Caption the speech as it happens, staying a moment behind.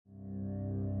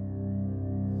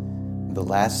The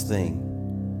last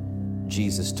thing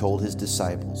Jesus told his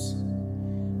disciples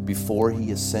before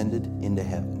he ascended into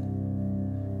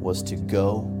heaven was to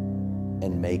go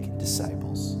and make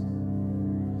disciples.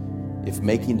 If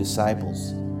making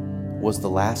disciples was the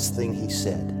last thing he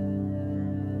said,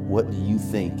 what do you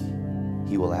think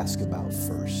he will ask about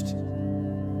first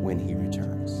when he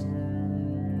returns?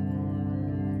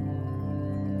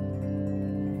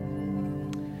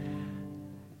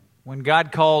 When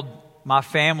God called my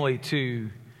family to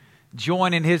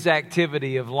join in his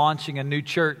activity of launching a new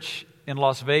church in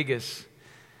Las Vegas,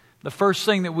 the first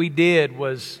thing that we did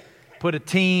was put a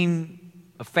team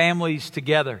of families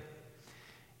together.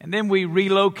 And then we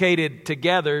relocated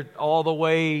together all the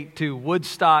way to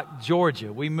Woodstock,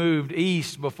 Georgia. We moved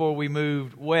east before we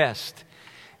moved west.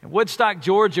 And Woodstock,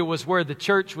 Georgia was where the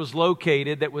church was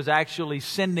located that was actually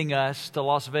sending us to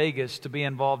Las Vegas to be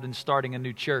involved in starting a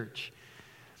new church.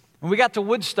 When we got to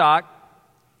Woodstock,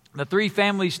 the three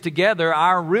families together,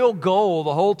 our real goal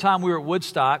the whole time we were at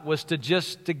Woodstock was to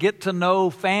get to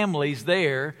know families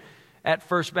there at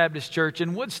First Baptist Church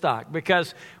in Woodstock,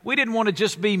 because we didn't want to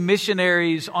just be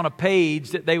missionaries on a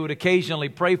page that they would occasionally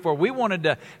pray for. We wanted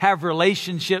to have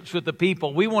relationships with the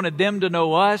people. We wanted them to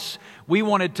know us. We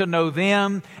wanted to know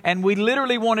them. And we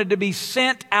literally wanted to be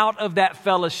sent out of that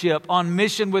fellowship on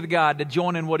mission with God to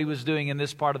join in what He was doing in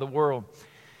this part of the world.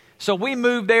 So we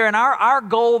moved there, and our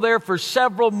goal there for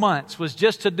several months was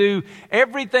just to do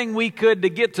everything we could to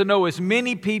get to know as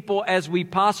many people as we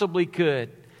possibly could,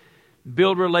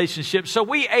 build relationships. So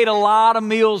we ate a lot of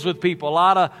meals with people, a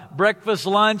lot of breakfast,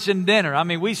 lunch, and dinner. I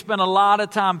mean, we spent a lot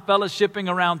of time fellowshipping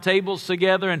around tables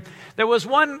together, and there was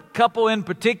one couple in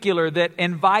particular that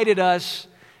invited us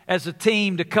as a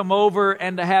team to come over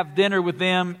and to have dinner with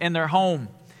them in their home.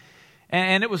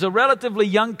 And it was a relatively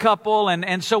young couple,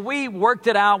 and so we worked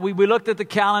it out. We looked at the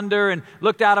calendar and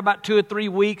looked out about 2 or 3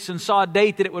 weeks and saw a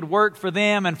date that it would work for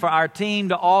them and for our team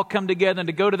to all come together and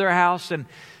to go to their house and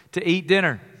to eat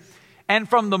dinner. And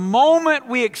from the moment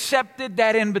we accepted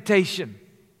that invitation,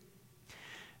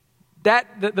 that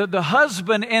the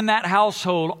husband in that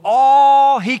household,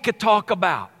 all he could talk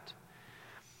about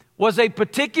was a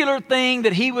particular thing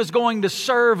that he was going to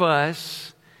serve us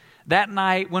that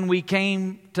night when we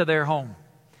came to their home.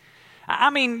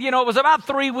 I mean, it was about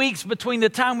 3 weeks between the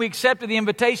time we accepted the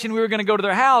invitation, we were going to go to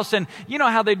their house. And you know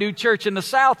how they do church in the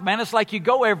South, man. It's like you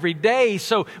go every day.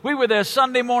 So we were there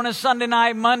Sunday morning, Sunday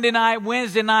night, Monday night,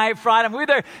 Wednesday night, Friday. We were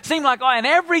there, seemed like, and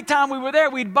every time we were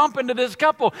there, we'd bump into this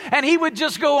couple. And he would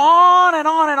just go on and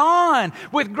on and on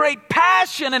with great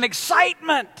passion and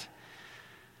excitement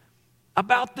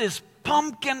about this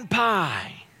pumpkin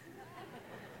pie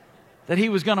that he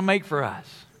was going to make for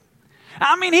us.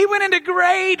 I mean, he went into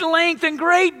great length and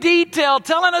great detail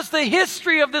telling us the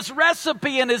history of this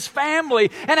recipe and his family,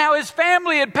 and how his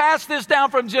family had passed this down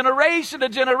from generation to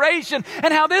generation,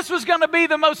 and how this was going to be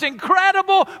the most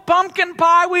incredible pumpkin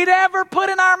pie we'd ever put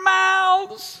in our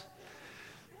mouths.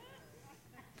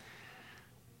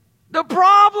 The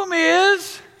problem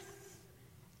is,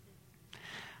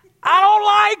 I don't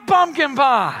like pumpkin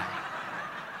pie.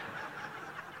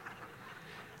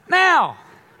 Now,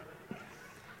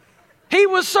 he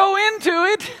was so into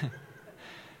it,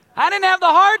 I didn't have the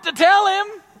heart to tell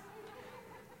him.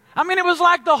 I mean, it was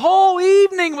like the whole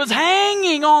evening was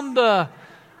hanging on the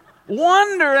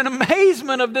wonder and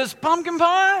amazement of this pumpkin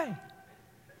pie.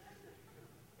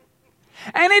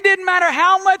 And it didn't matter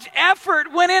how much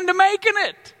effort went into making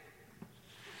it.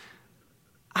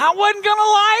 I wasn't going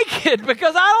to like it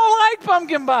because I don't like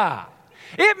pumpkin pie.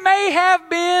 It may have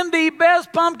been the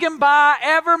best pumpkin pie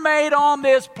ever made on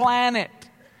this planet,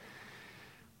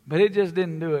 but it just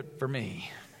didn't do it for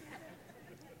me.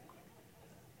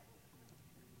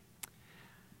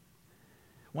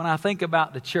 When I think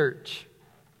about the church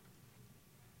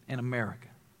in America,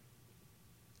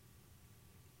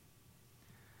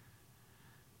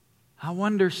 I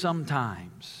wonder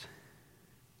sometimes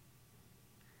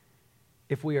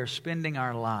if we are spending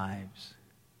our lives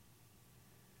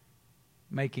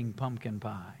making pumpkin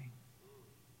pie,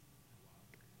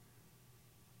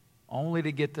 only to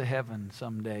get to heaven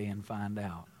someday and find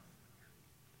out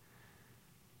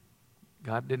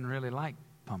God didn't really like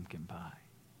pumpkin pie.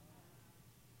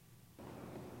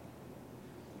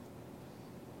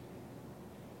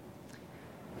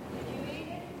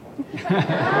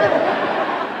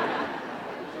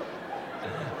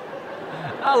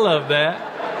 I love that.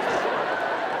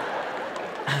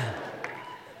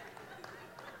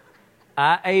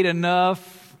 I ate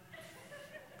enough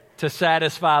to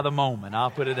satisfy the moment. I'll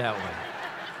put it that way.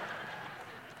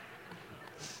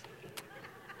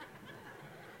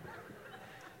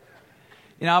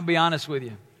 I'll be honest with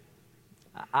you.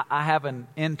 I have an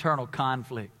internal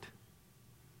conflict.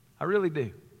 I really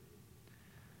do.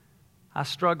 I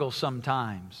struggle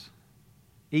sometimes,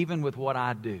 even with what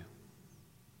I do.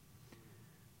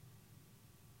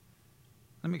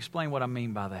 Let me explain what I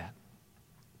mean by that.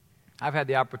 I've had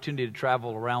the opportunity to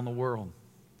travel around the world.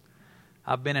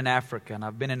 I've been in Africa and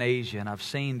I've been in Asia, and I've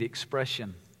seen the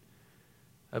expression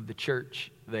of the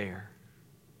church there.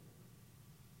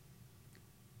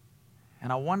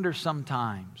 And I wonder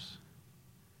sometimes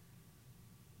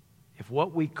if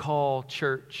what we call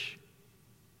church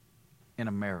in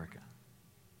America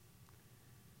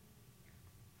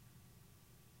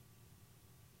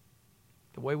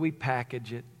the way we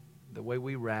package it, the way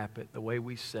we wrap it, the way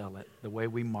we sell it, the way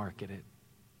we market it,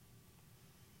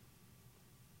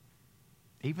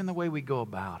 even the way we go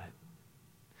about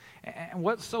it. And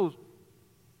what's so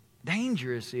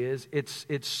dangerous is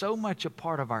it's so much a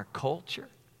part of our culture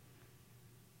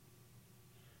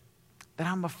that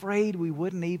I'm afraid we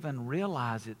wouldn't even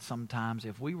realize it sometimes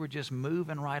if we were just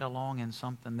moving right along in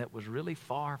something that was really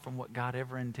far from what God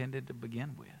ever intended to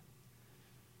begin with.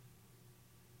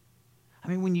 I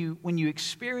mean, when you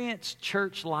experience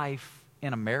church life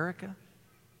in America,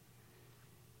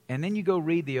 and then you go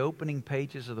read the opening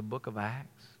pages of the book of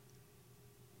Acts,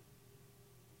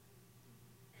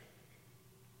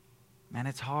 man,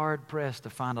 it's hard-pressed to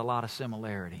find a lot of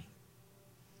similarity.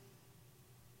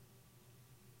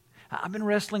 I've been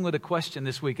wrestling with a question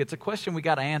this week. It's a question we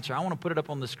got to answer. I want to put it up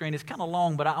on the screen. It's kind of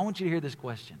long, but I want you to hear this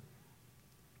question.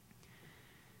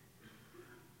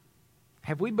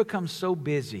 Have we become so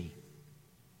busy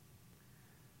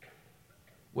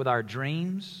with our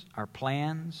dreams, our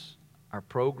plans, our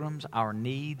programs, our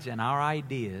needs, and our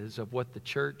ideas of what the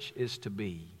church is to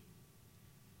be,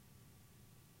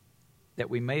 that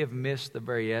we may have missed the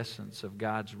very essence of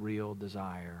God's real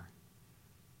desire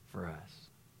for us?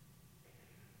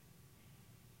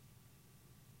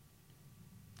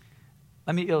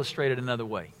 Let me illustrate it another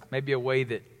way, maybe a way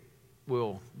that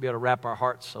we'll be able to wrap our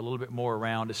hearts a little bit more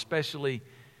around, especially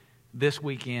this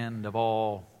weekend of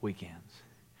all weekends.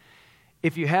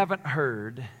 If you haven't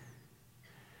heard,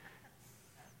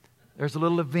 there's a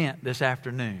little event this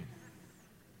afternoon.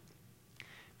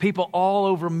 People all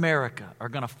over America are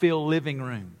going to fill living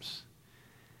rooms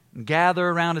and gather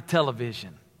around a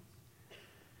television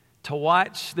to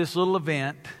watch this little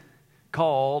event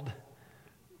called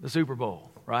the Super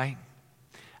Bowl, right?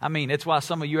 I mean, it's why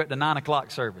some of you are at the 9 o'clock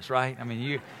service, right? I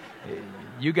mean,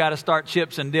 you got to start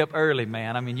chips and dip early,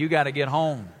 man. I mean, you got to get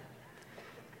home.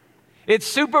 It's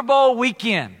Super Bowl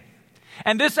weekend.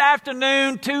 And this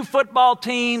afternoon, 2 football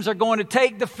teams are going to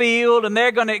take the field, and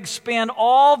they're going to expend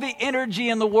all the energy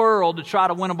in the world to try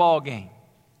to win a ball game.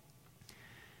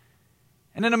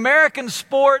 And in American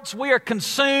sports, we are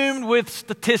consumed with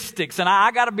statistics. And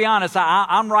I got to be honest,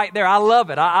 I'm right there. I love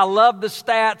it. I love the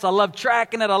stats. I love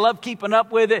tracking it. I love keeping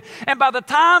up with it. And by the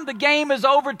time the game is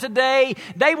over today,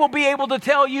 they will be able to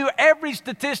tell you every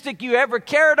statistic you ever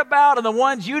cared about and the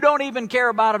ones you don't even care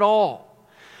about at all.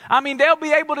 I mean, they'll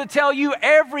be able to tell you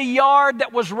every yard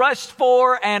that was rushed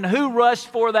for and who rushed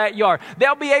for that yard.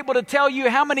 They'll be able to tell you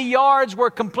how many yards were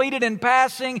completed in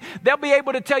passing. They'll be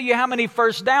able to tell you how many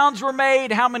first downs were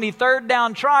made, how many third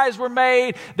down tries were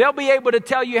made. They'll be able to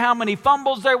tell you how many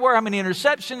fumbles there were, how many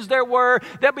interceptions there were.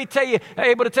 They'll be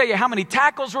able to tell you how many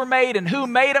tackles were made and who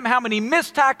made them, how many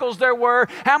missed tackles there were,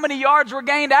 how many yards were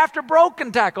gained after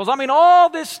broken tackles. I mean, all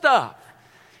this stuff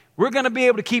we're going to be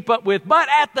able to keep up with. But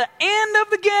at the end of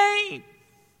the game,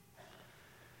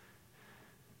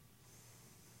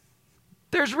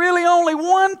 there's really only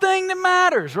one thing that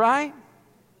matters, right?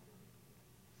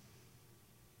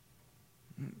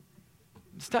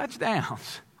 It's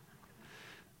touchdowns.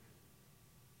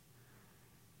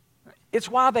 It's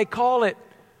why they call it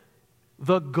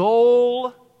the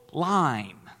goal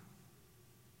line.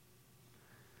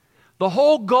 The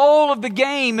whole goal of the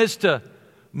game is to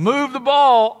move the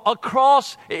ball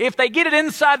across. If they get it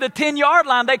inside the 10-yard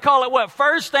line, they call it what?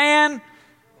 First and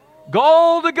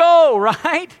goal to go,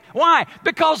 right? Why?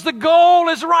 Because the goal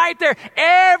is right there.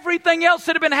 Everything else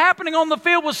that had been happening on the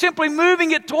field was simply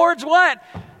moving it towards what?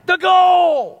 The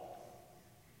goal.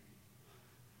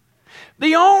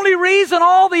 The only reason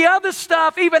all the other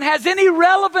stuff even has any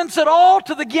relevance at all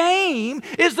to the game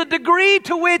is the degree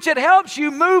to which it helps you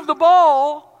move the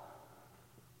ball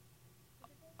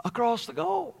across the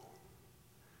goal.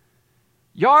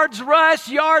 Yards rushed,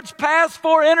 yards passed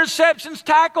for, interceptions,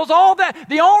 tackles, all that.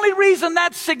 The only reason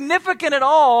that's significant at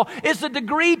all is the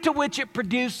degree to which it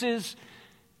produces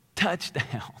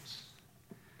touchdowns.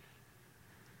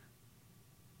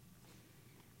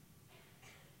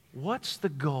 What's the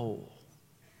goal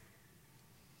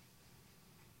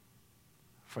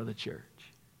for the church?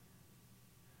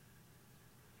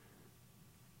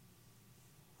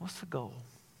 What's the goal?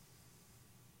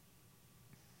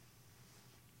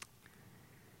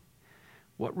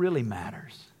 What really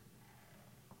matters?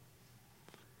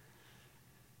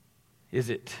 Is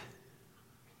it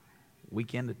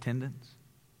weekend attendance?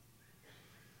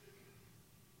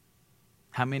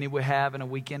 How many we have in a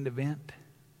weekend event?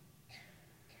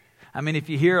 I mean, if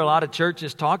you hear a lot of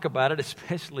churches talk about it,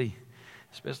 especially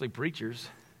preachers,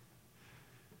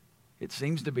 it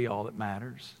seems to be all that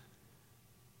matters.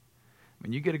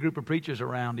 When you get a group of preachers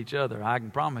around each other, I can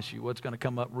promise you what's going to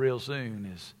come up real soon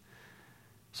is,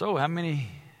 so how many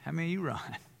you run?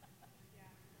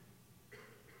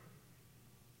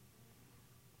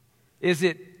 Is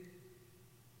it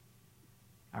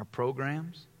our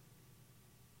programs?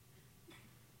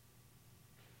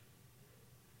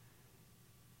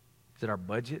 Is it our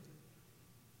budget?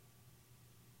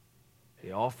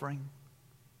 The offering?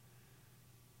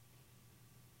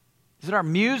 Is it our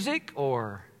music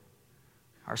or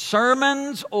our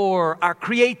sermons or our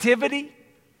creativity?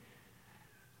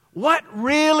 What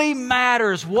really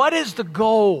matters? What is the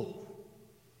goal?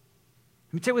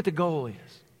 Let me tell you what the goal is.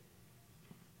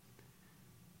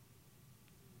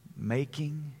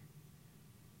 Making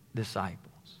disciples.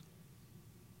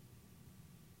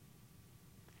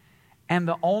 And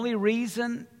the only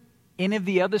reason any of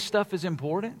the other stuff is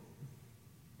important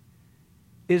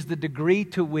is the degree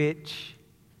to which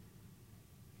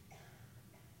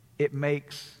it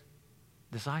makes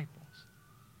disciples.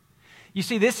 You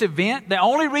see, this event, the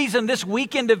only reason this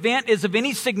weekend event is of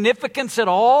any significance at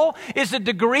all is the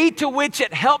degree to which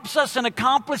it helps us in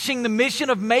accomplishing the mission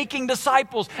of making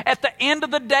disciples. At the end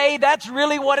of the day, that's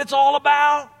really what it's all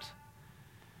about.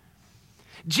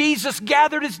 Jesus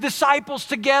gathered his disciples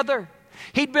together.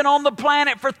 He'd been on the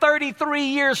planet for 33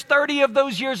 years, 30 of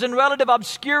those years in relative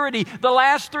obscurity. The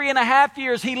last 3.5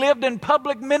 years, he lived in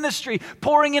public ministry,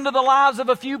 pouring into the lives of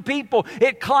a few people.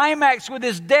 It climaxed with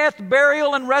his death,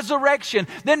 burial, and resurrection.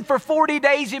 Then for 40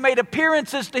 days, he made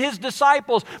appearances to his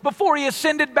disciples before he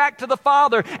ascended back to the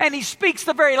Father. And he speaks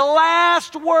the very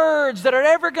last words that are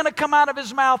ever going to come out of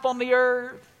his mouth on the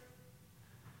earth.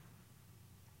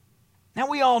 Now,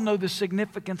 we all know the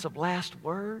significance of last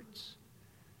words.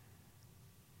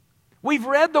 We've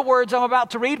read the words I'm about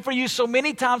to read for you so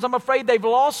many times, I'm afraid they've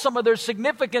lost some of their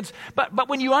significance. But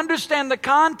when you understand the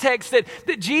context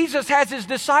that Jesus has his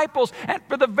disciples, and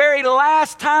for the very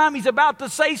last time, he's about to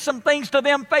say some things to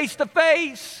them face to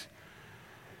face.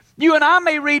 You and I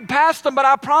may read past them, but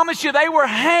I promise you they were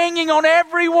hanging on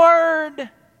every word.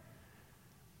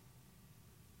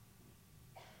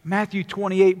 Matthew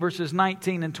 28, verses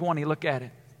 19 and 20. Look at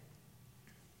it.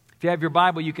 If you have your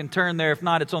Bible, you can turn there. If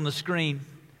not, it's on the screen.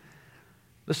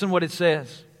 Listen to what it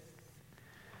says.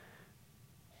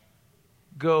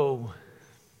 Go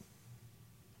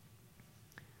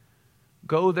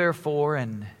therefore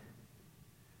and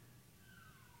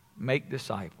make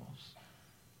disciples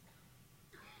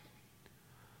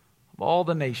of all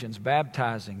the nations,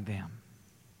 baptizing them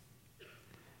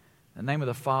in the name of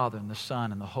the Father and the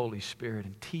Son and the Holy Spirit,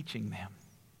 and teaching them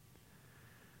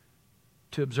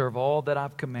to observe all that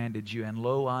I've commanded you. And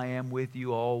lo, I am with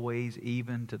you always,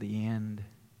 even to the end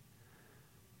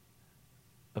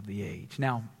of the age.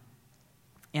 Now,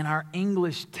 in our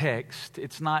English text,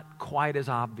 it's not quite as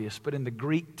obvious, but in the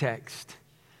Greek text,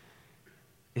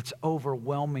 it's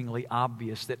overwhelmingly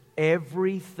obvious that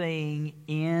everything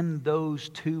in those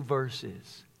two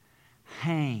verses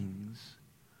hangs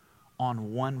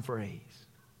on one phrase.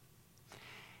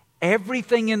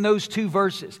 Everything in those two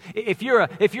verses. If you're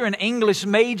an English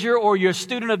major or you're a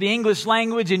student of the English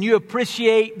language and you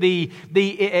appreciate the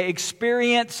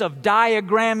experience of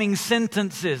diagramming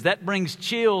sentences, that brings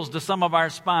chills to some of our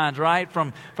spines, right?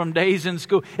 From days in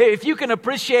school. If you can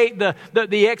appreciate the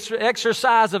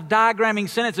exercise of diagramming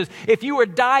sentences, if you were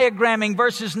diagramming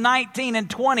verses 19 and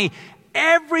 20,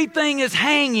 everything is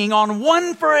hanging on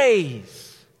one phrase.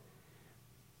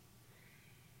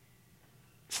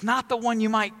 It's not the one you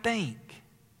might think.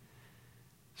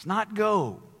 It's not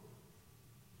go.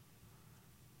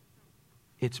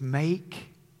 It's make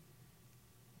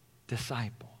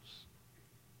disciples.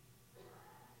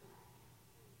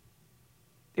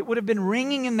 It would have been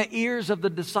ringing in the ears of the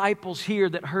disciples here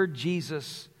that heard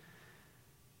Jesus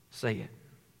say it.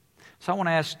 So I want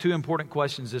to ask two important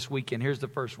questions this weekend. Here's the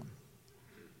first one.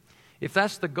 If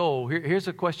that's the goal, here's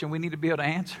a question we need to be able to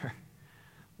answer.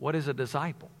 What is a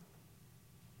disciple?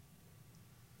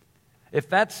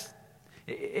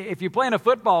 If you're playing a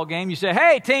football game, you say,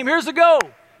 hey, team, here's the goal.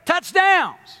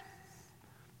 Touchdowns.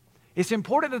 It's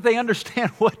important that they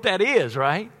understand what that is,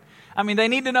 right? I mean, they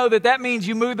need to know that means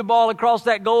you move the ball across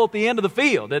that goal at the end of the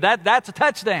field. That's a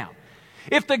touchdown.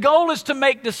 If the goal is to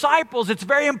make disciples, it's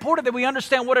very important that we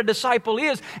understand what a disciple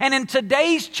is. And in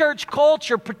today's church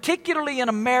culture, particularly in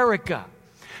America,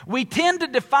 we tend to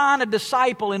define a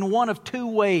disciple in one of two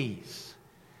ways.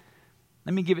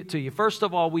 Let me give it to you. First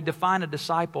of all, we define a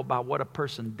disciple by what a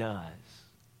person does.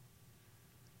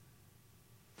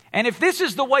 And if this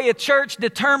is the way a church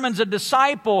determines a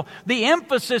disciple, the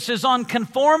emphasis is on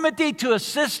conformity to a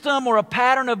system or a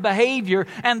pattern of behavior,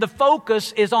 and the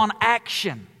focus is on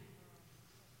action.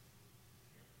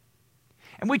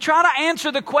 And we try to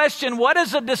answer the question, what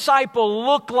does a disciple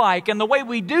look like? And the way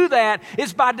we do that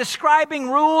is by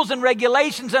describing rules and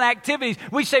regulations and activities.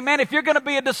 We say, man, if you're going to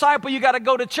be a disciple, you got to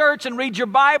go to church and read your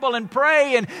Bible and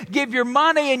pray and give your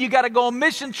money, and you got to go on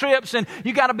mission trips, and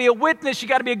you got to be a witness, you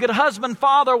got to be a good husband,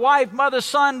 father, wife, mother,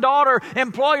 son, daughter,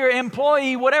 employer,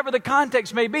 employee, whatever the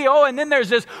context may be. Oh, and then there's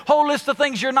this whole list of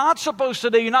things you're not supposed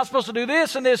to do. You're not supposed to do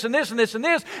this and this and this and this and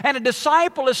this. And a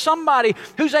disciple is somebody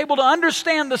who's able to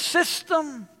understand the system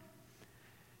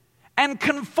and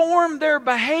conform their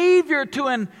behavior to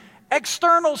an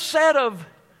external set of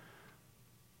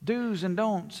do's and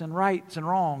don'ts and rights and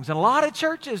wrongs. In a lot of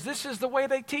churches, this is the way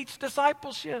they teach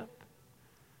discipleship.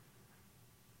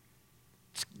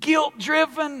 It's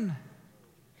guilt-driven.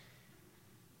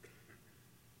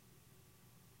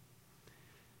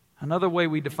 Another way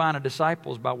we define a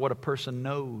disciple is by what a person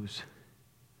knows.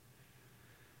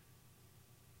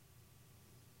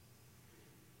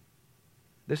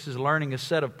 This is learning a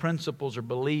set of principles or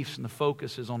beliefs, and the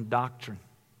focus is on doctrine.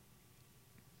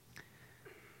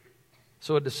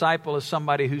 So a disciple is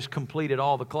somebody who's completed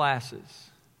all the classes.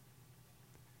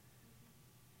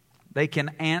 They can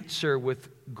answer with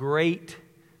great,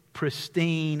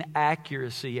 pristine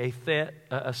accuracy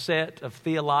a set of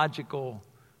theological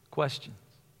questions.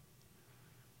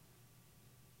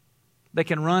 They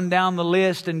can run down the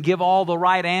list and give all the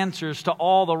right answers to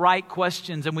all the right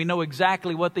questions, and we know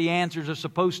exactly what the answers are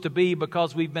supposed to be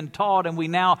because we've been taught and we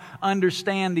now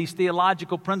understand these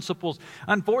theological principles.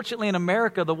 Unfortunately, in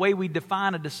America, the way we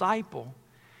define a disciple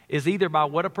is either by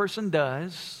what a person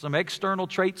does, some external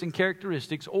traits and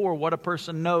characteristics, or what a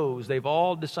person knows. They've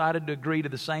all decided to agree to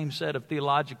the same set of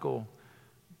theological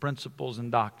principles and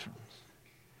doctrines.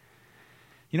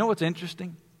 You know what's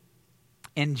interesting?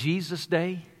 In Jesus'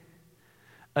 day,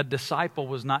 a disciple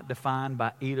was not defined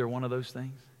by either one of those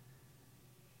things.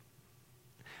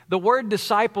 The word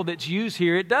disciple that's used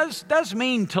here, it does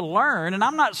mean to learn. And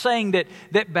I'm not saying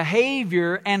that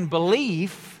behavior and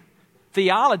belief,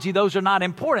 theology, those are not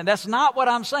important. That's not what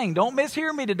I'm saying. Don't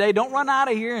mishear me today. Don't run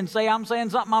out of here and say I'm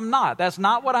saying something I'm not. That's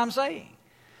not what I'm saying.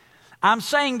 I'm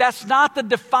saying that's not the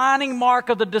defining mark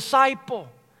of the disciple.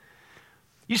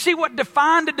 You see, what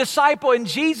defined a disciple in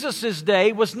Jesus'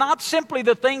 day was not simply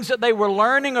the things that they were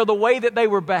learning or the way that they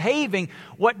were behaving.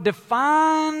 What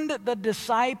defined the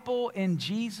disciple in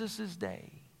Jesus'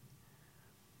 day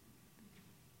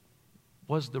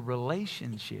was the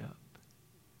relationship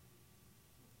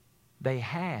they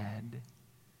had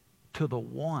to the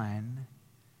one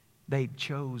they'd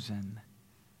chosen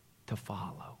to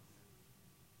follow.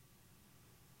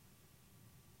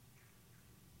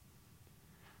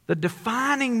 The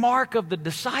defining mark of the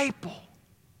disciple.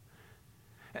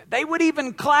 They would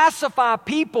even classify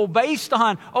people based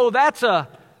on, oh, that's a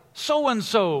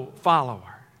so-and-so follower.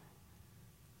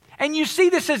 And you see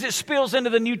this as it spills into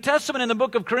the New Testament in the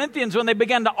book of Corinthians when they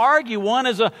began to argue. One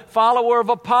is a follower of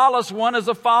Apollos, one is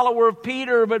a follower of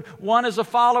Peter, but one is a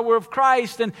follower of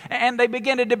Christ. And they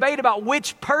began to debate about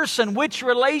which person, which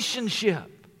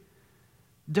relationship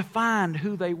defined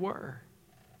who they were.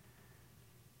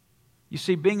 You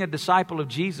see, being a disciple of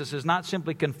Jesus is not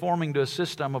simply conforming to a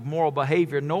system of moral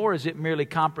behavior, nor is it merely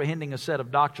comprehending a set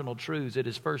of doctrinal truths. It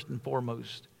is first and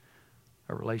foremost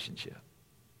a relationship.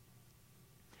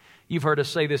 You've heard us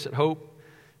say this at Hope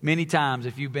many times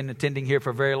if you've been attending here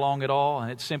for very long at all, and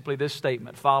it's simply this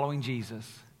statement: following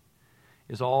Jesus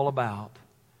is all about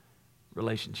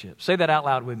relationships. Say that out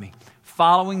loud with me.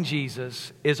 Following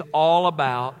Jesus is all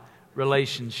about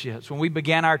relationships. When we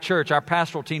began our church, our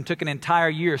pastoral team took an entire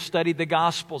year, studied the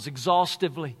Gospels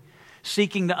exhaustively,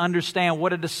 seeking to understand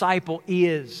what a disciple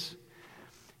is,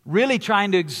 really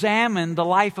trying to examine the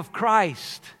life of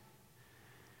Christ.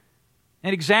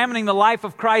 And examining the life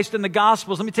of Christ in the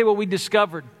Gospels, let me tell you what we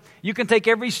discovered. You can take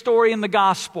every story in the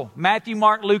Gospel, Matthew,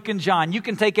 Mark, Luke, and John. You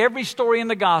can take every story in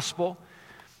the Gospel,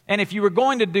 and if you were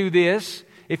going to do this,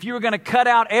 if you were going to cut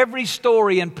out every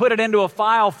story and put it into a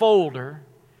file folder,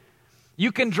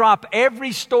 you can drop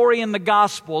every story in the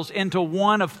Gospels into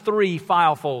one of 3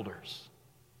 file folders.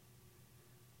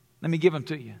 Let me give them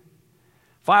to you.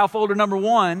 File folder number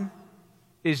 1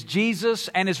 is Jesus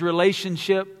and His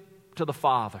relationship to the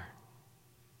Father.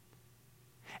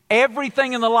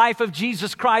 Everything in the life of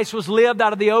Jesus Christ was lived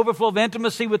out of the overflow of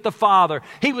intimacy with the Father.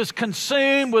 He was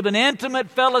consumed with an intimate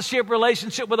fellowship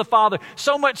relationship with the Father.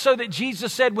 So much so that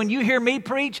Jesus said, when you hear me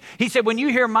preach, He said, when you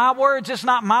hear my words, it's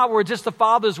not my words, it's the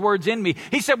Father's words in me.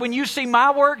 He said, when you see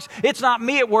my works, it's not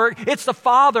me at work, it's the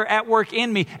Father at work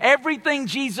in me. Everything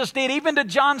Jesus did, even to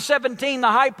John 17,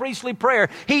 the high priestly prayer,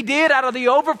 He did out of the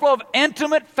overflow of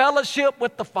intimate fellowship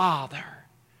with the Father.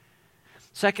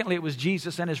 Secondly, it was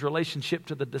Jesus and His relationship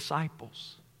to the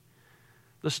disciples.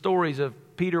 The stories of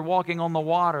Peter walking on the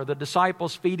water, the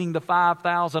disciples feeding the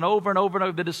 5,000, over and over and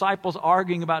over, the disciples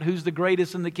arguing about who's the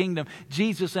greatest in the kingdom.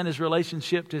 Jesus and His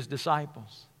relationship to His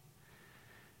disciples.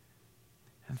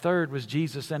 And third was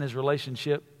Jesus and His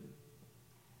relationship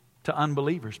to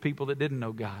unbelievers, people that didn't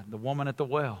know God. The woman at the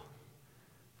well,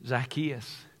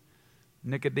 Zacchaeus,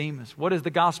 Nicodemus. What is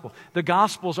the gospel? The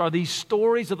gospels are these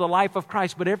stories of the life of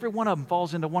Christ, but every one of them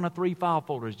falls into one of 3 file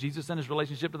folders. Jesus and His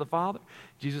relationship to the Father,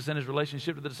 Jesus and His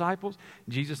relationship to the disciples,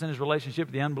 Jesus and His relationship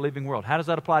to the unbelieving world. How does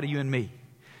that apply to you and me?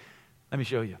 Let me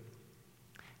show you.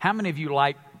 How many of you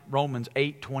like Romans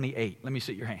 8:28? Let me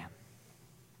see your hand.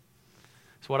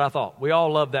 That's what I thought. We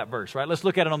all love that verse, right? Let's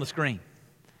look at it on the screen.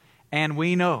 And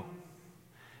we know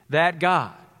that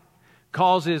God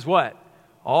causes what?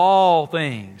 All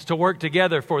things to work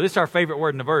together for, this is our favorite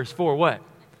word in the verse, for what?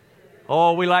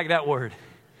 Oh, we like that word.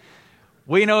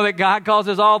 We know that God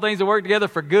causes all things to work together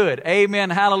for good.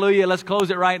 Amen, hallelujah. Let's close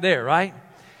it right there, right?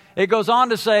 It goes on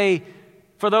to say,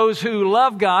 for those who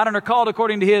love God and are called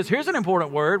according to His, here's an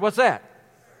important word. What's that?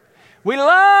 We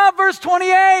love verse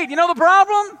 28. You know the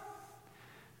problem?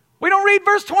 We don't read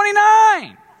verse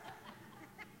 29.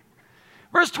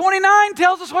 Verse 29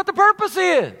 tells us what the purpose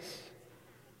is.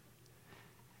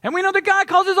 And we know that God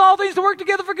causes all things to work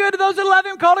together for good to those that love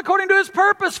Him, called according to His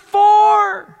purpose.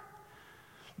 For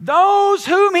those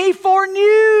whom He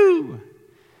foreknew,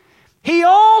 He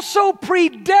also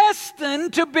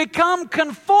predestined to become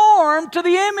conformed to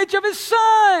the image of His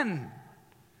Son.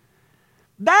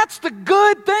 That's the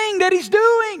good thing that He's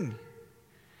doing.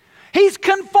 He's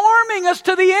conforming us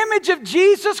to the image of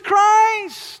Jesus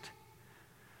Christ.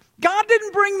 God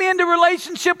didn't bring me into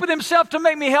relationship with Himself to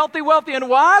make me healthy, wealthy, and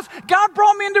wise. God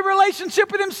brought me into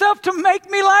relationship with Himself to make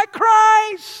me like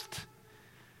Christ.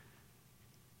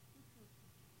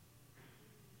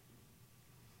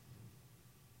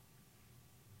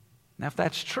 Now, if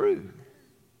that's true,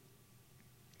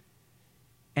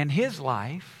 and His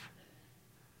life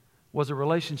was a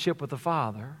relationship with the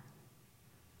Father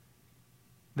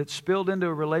that spilled into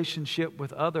a relationship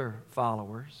with other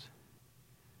followers,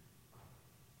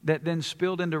 that then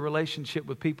spilled into relationship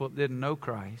with people that didn't know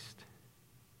Christ.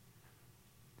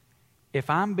 If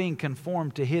I'm being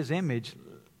conformed to His image,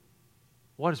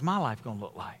 what is my life going to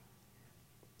look like?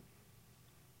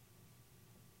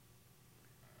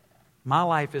 My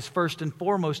life is first and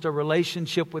foremost a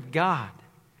relationship with God.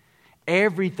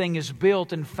 Everything is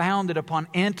built and founded upon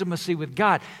intimacy with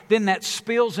God. Then that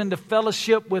spills into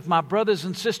fellowship with my brothers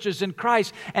and sisters in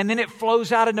Christ. And then it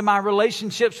flows out into my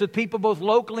relationships with people both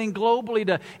locally and globally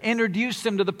to introduce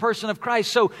them to the person of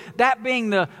Christ. So that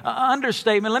being the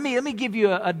understatement, let me give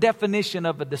you a definition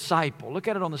of a disciple. Look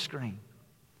at it on the screen.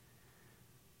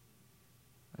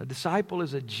 A disciple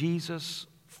is a Jesus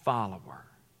follower.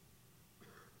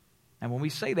 And when we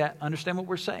say that, understand what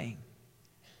we're saying.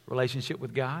 Relationship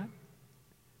with God.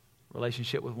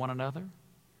 Relationship with one another,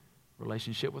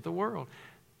 relationship with the world.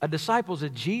 A disciple is a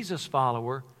Jesus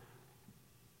follower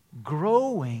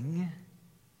growing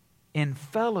in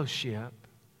fellowship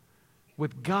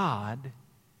with God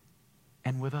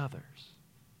and with others.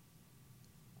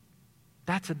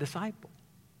 That's a disciple.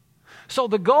 So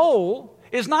the goal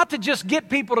is not to just get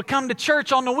people to come to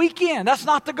church on the weekend. That's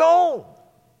not the goal.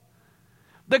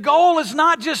 The goal is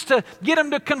not just to get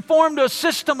them to conform to a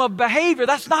system of behavior.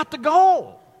 That's not the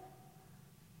goal.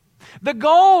 The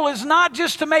goal is not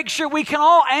just to make sure we can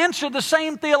all answer the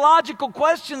same theological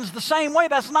questions the same way.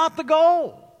 That's not the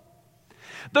goal.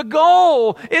 The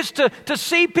goal is to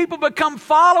see people become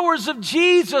followers of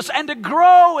Jesus and to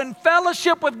grow in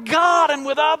fellowship with God and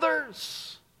with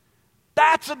others.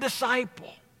 That's a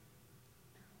disciple.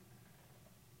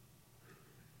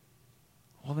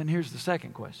 Well, then here's the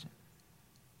second question.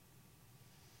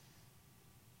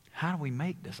 How do we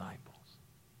make disciples?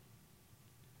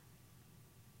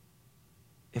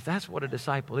 If that's what a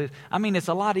disciple is, I mean, it's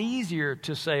a lot easier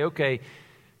to say, okay,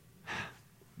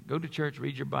 go to church,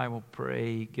 read your Bible,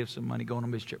 pray, give some money, go on a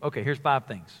mission trip. Okay, here's 5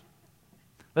 things.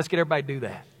 Let's get everybody to do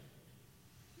that.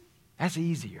 That's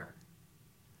easier.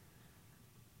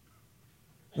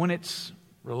 when it's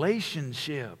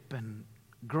relationship and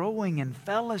growing in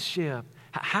fellowship?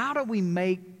 How do we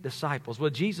make disciples? Well,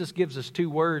 Jesus gives us two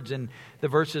words in the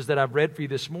verses that I've read for you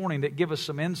this morning that give us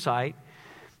some insight.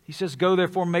 He says, "Go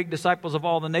therefore make disciples of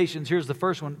all the nations." Here's the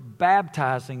first one,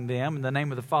 baptizing them in the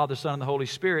name of the Father, Son, and the Holy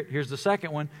Spirit. Here's the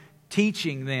second one,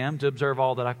 teaching them to observe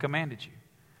all that I've commanded you.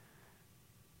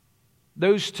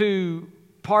 Those two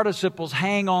participles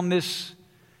hang on this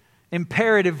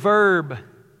imperative verb,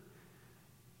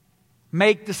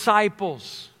 make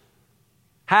disciples.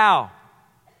 How?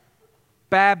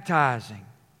 Baptizing,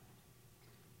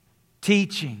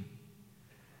 teaching.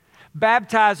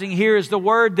 Baptizing here is the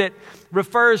word that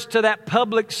refers to that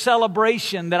public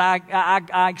celebration that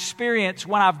I experience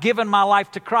when I've given my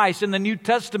life to Christ. In the New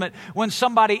Testament, when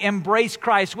somebody embraced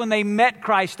Christ, when they met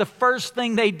Christ, the first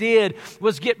thing they did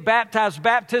was get baptized.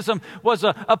 Baptism was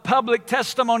a public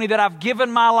testimony that I've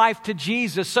given my life to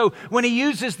Jesus. So when he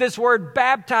uses this word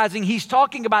baptizing, he's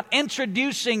talking about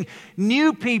introducing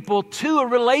new people to a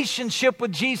relationship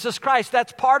with Jesus Christ.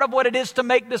 That's part of what it is to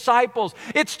make disciples.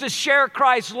 It's to share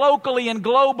Christ locally and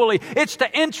globally. It's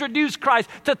to introduce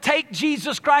Christ, to take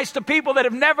Jesus Christ to people that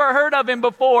have never heard of Him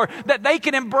before, that they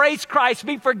can embrace Christ,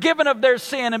 be forgiven of their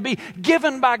sin, and be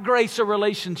given by grace a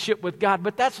relationship with God.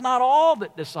 But that's not all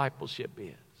that discipleship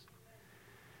is.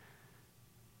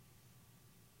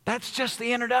 That's just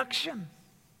the introduction.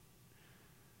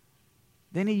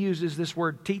 Then he uses this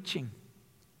word teaching.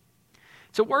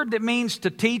 It's a word that means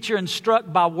to teach or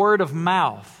instruct by word of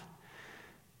mouth.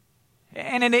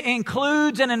 And it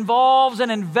includes and involves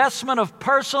an investment of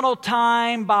personal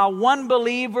time by one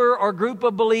believer or group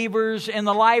of believers in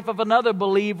the life of another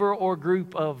believer or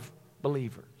group of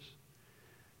believers.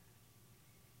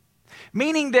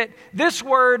 Meaning that this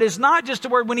word is not just a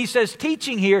word, when he says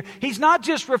teaching here, he's not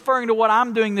just referring to what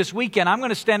I'm doing this weekend. I'm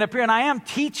going to stand up here and I am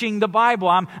teaching the Bible.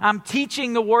 I'm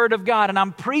teaching the Word of God and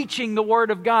I'm preaching the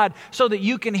Word of God so that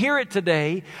you can hear it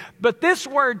today. But this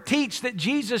word teach that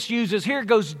Jesus uses here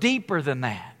goes deeper than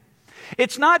that.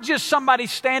 It's not just somebody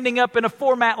standing up in a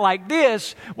format like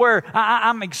this where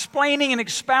I'm explaining and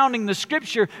expounding the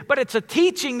Scripture, but it's a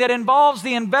teaching that involves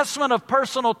the investment of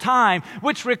personal time,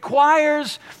 which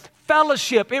requires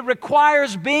fellowship. It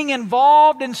requires being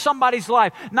involved in somebody's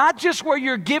life. Not just where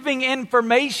you're giving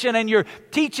information and you're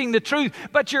teaching the truth,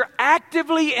 but you're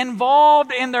actively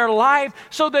involved in their life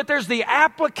so that there's the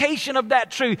application of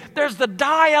that truth. There's the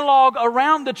dialogue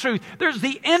around the truth. There's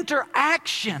the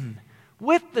interaction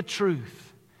with the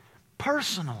truth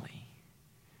personally.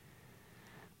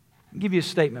 I'll give you a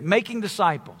statement. Making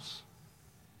disciples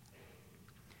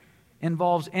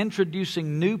involves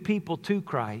introducing new people to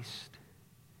Christ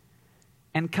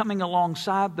and coming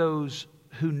alongside those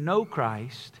who know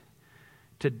Christ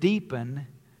to deepen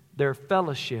their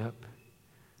fellowship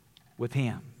with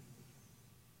Him.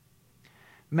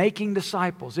 Making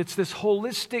disciples, it's this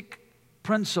holistic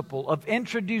principle of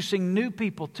introducing new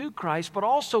people to Christ, but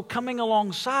also coming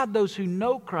alongside those who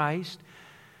know Christ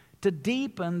to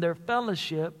deepen their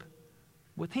fellowship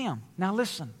with Him. Now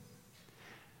listen,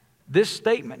 this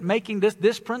statement, making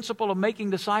this principle of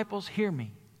making disciples, hear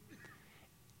me.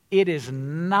 It is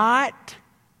not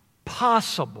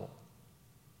possible.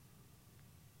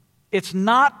 It's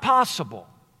not possible.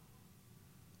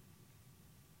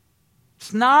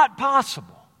 It's not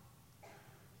possible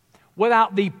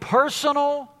without the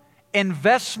personal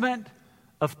investment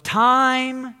of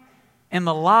time in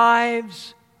the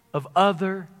lives of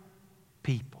other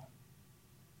people.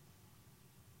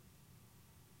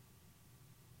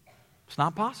 It's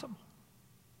not possible.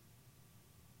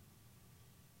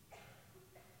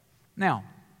 Now,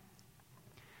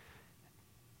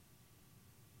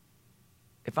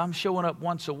 if I'm showing up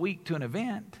once a week to an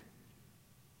event,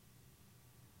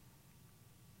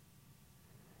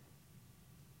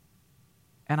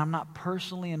 and I'm not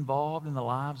personally involved in the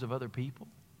lives of other people,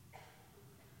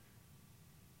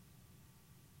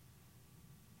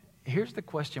 here's the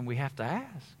question we have to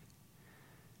ask.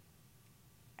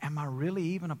 Am I really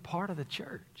even a part of the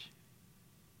church?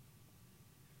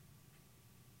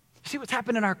 See what's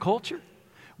happened in our culture?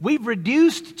 We've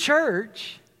reduced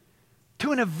church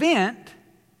to an event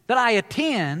that I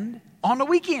attend on the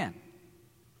weekend.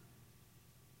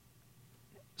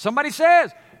 Somebody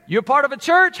says, you're part of a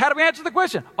church? How do we answer the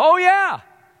question? Oh yeah,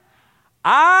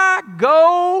 I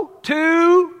go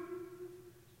to,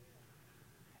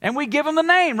 and we give them the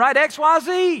name, right?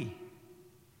 XYZ.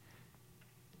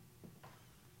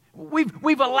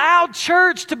 We've allowed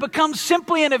church to become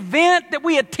simply an event that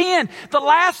we attend. The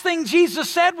last thing Jesus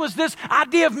said was this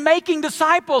idea of making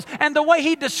disciples, and the way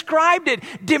He described it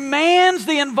demands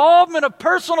the involvement of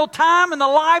personal time in the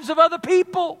lives of other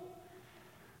people.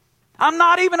 I'm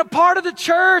not even a part of the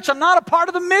church. I'm not a part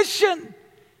of the mission.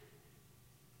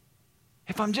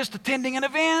 If I'm just attending an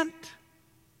event,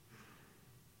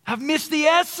 I've missed the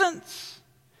essence.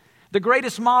 The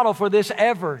greatest model for this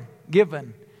ever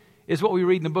given is what we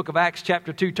read in the book of Acts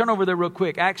chapter 2. Turn over there real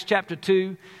quick. Acts chapter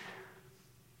 2.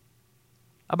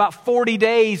 About 40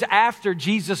 days after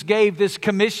Jesus gave this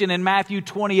commission in Matthew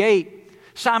 28,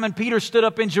 Simon Peter stood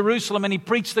up in Jerusalem and he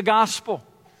preached the gospel.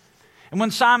 And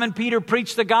when Simon Peter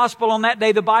preached the gospel on that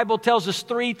day, the Bible tells us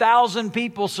 3,000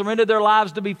 people surrendered their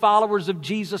lives to be followers of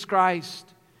Jesus Christ.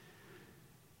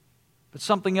 But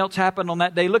something else happened on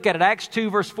that day. Look at it, Acts 2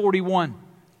 verse 41.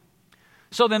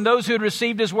 So then those who had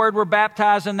received His word were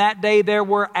baptized, and that day there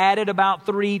were added about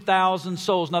 3,000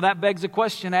 souls. Now that begs the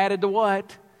question, added to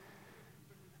what?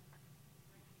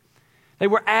 They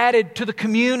were added to the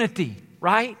community,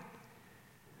 right?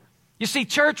 You see,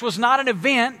 church was not an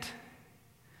event.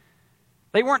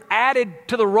 They weren't added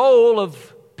to the roll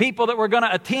of people that were going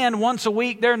to attend once a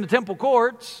week there in the temple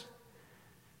courts.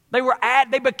 They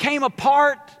became a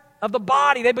part of the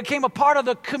body. They became a part of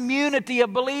the community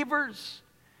of believers.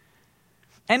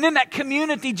 And then that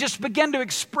community just began to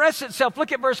express itself.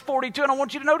 Look at verse 42, and I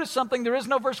want you to notice something. There is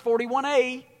no verse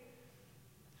 41a.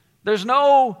 There's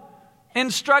no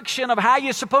instruction of how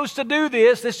you're supposed to do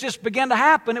this. This just began to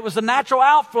happen. It was the natural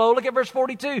outflow. Look at verse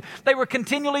 42. They were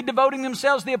continually devoting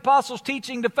themselves to the apostles'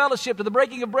 teaching, to fellowship, to the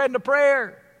breaking of bread, and to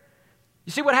prayer.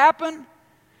 You see what happened?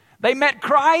 They met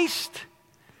Christ,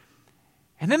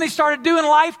 and then they started doing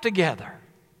life together.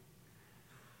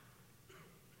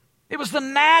 It was the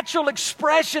natural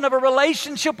expression of a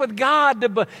relationship with God to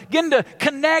begin to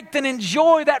connect and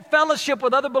enjoy that fellowship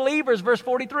with other believers. Verse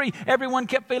 43, everyone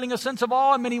kept feeling a sense of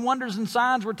awe, and many wonders and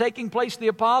signs were taking place to the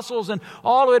apostles, and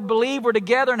all who had believed were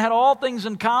together and had all things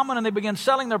in common, and they began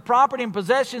selling their property and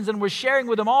possessions and were sharing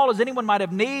with them all as anyone might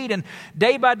have need, and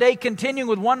day by day continuing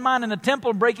with one mind in the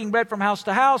temple and breaking bread from house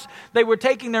to house. They were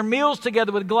taking their meals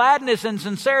together with gladness and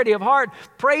sincerity of heart,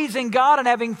 praising God and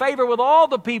having favor with all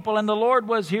the people, and the Lord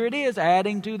was, here it is,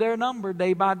 adding to their number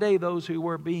day by day those who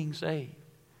were being saved.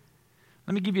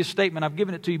 Let me give you a statement. I've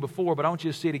given it to you before, but I want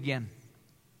you to see it again.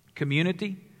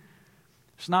 Community,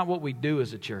 it's not what we do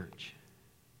as a church.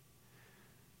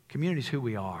 Community is who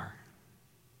we are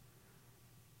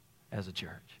as a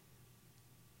church.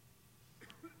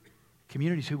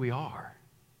 Community is who we are.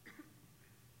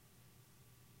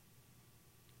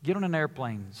 Get on an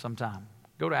airplane sometime.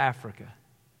 Go to Africa.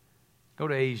 Go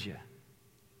to Asia.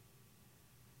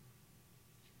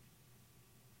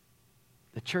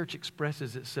 The church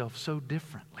expresses itself so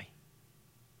differently.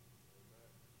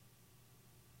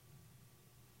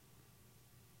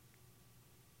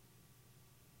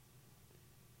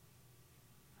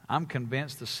 I'm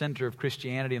convinced the center of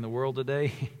Christianity in the world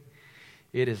today,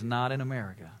 it is not in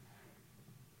America.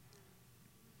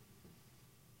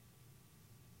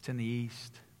 It's in the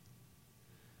East.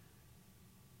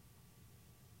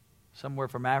 Somewhere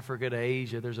from Africa to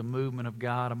Asia, there's a movement of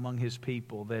God among His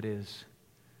people that is...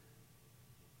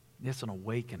 it's an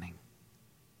awakening.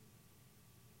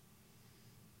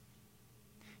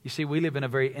 You see, we live in a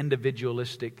very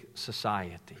individualistic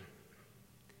society.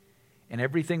 And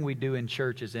everything we do in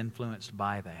church is influenced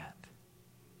by that.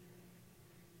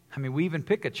 I mean, we even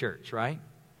pick a church, right?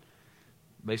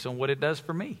 Based on what it does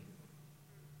for me.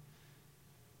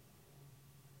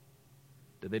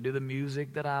 Do they do the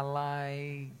music that I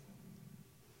like?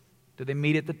 Do they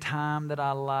meet at the time that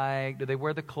I like? Do they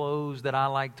wear the clothes that I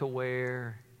like to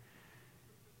wear?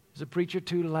 Is the preacher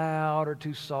too loud or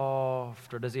too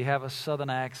soft? Or does he have a southern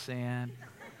accent?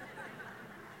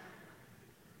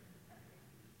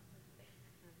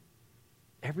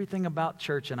 Everything about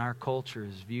church in our culture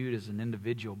is viewed as an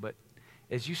individual. But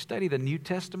as you study the New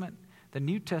Testament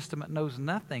knows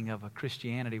nothing of a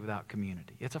Christianity without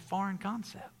community. It's a foreign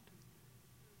concept.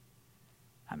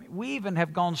 I mean, we even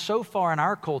have gone so far in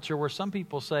our culture where some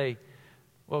people say,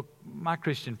 well, my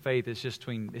Christian faith is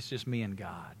just me and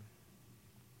God.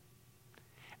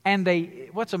 And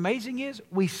what's amazing is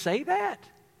we say that,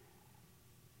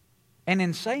 and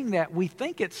in saying that, we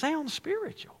think it sounds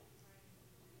spiritual.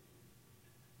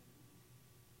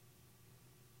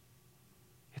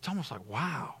 It's almost like,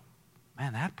 wow,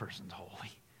 man, that person's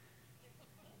holy.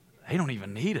 They don't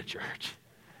even need a church.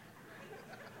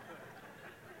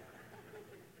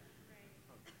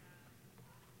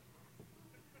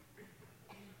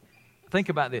 Think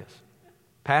about this.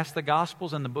 Past the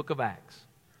Gospels and the book of Acts,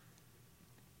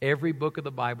 every book of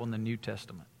the Bible in the New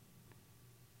Testament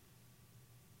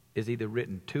is either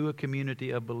written to a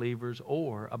community of believers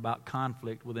or about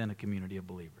conflict within a community of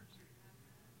believers.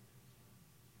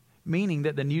 Meaning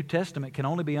that the New Testament can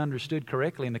only be understood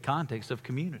correctly in the context of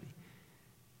community.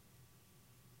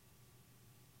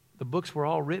 The books were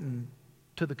all written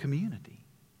to the community.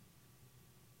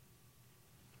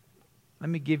 Let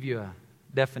me give you a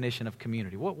definition of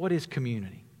community. What is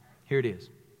community? Here it is.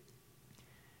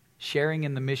 Sharing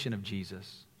in the mission of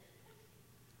Jesus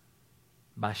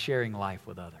by sharing life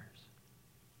with others.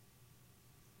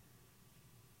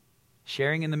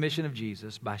 Sharing in the mission of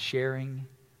Jesus by sharing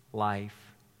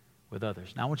life with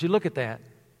others. Now I want you to look at that.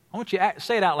 I want you to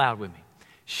say it out loud with me.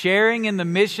 Sharing in the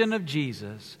mission of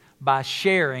Jesus by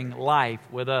sharing life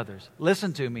with others.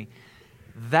 Listen to me.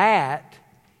 That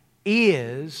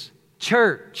is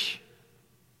church.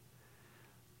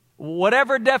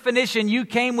 Whatever definition you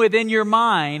came with in your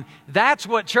mind, that's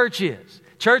what church is.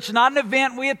 Church is not an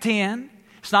event we attend.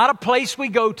 It's not a place we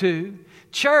go to.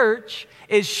 Church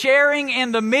is sharing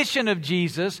in the mission of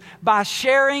Jesus by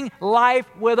sharing life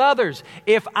with others.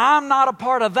 If I'm not a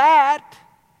part of that,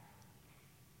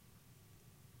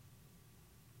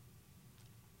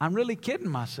 I'm really kidding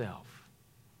myself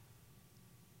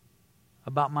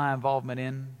about my involvement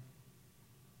in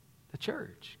the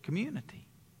church, community,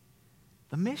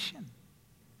 the mission.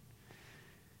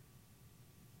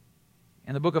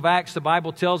 In the book of Acts, the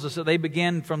Bible tells us that they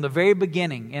began from the very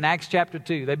beginning, in Acts chapter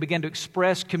 2, they began to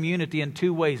express community in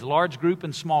two ways, large group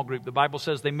and small group. The Bible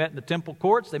says they met in the temple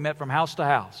courts, they met from house to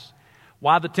house.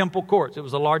 Why the temple courts? It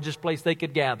was the largest place they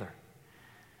could gather.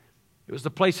 It was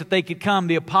the place that they could come.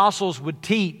 The apostles would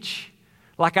teach,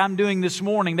 like I'm doing this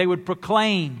morning. They would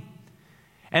proclaim.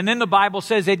 And then the Bible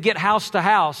says they'd get house to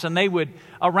house and they would,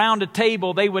 around a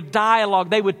table, they would dialogue.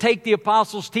 They would take the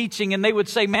apostles' teaching and they would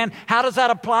say, man, how does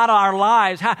that apply to our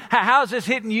lives? How is this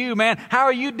hitting you, man? How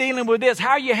are you dealing with this?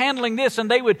 How are you handling this?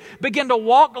 And they would begin to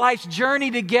walk life's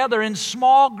journey together in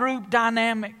small group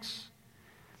dynamics.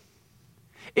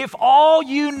 If all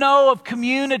you know of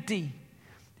community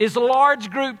is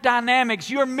large group dynamics,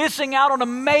 you're missing out on a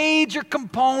major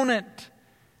component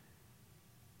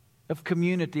of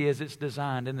community as it's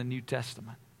designed in the New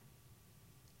Testament.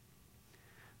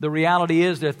 The reality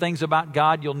is there are things about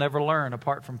God you'll never learn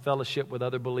apart from fellowship with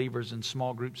other believers in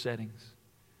small group settings.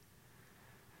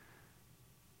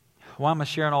 Why am I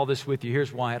sharing all this with you?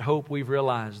 Here's why. At Hope, we've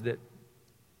realized that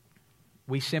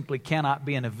we simply cannot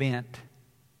be an event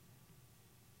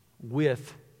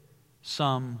with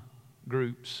some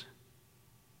groups.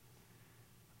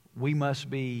 We must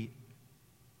be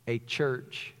a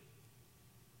church,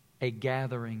 a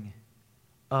gathering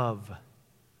of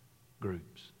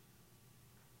groups.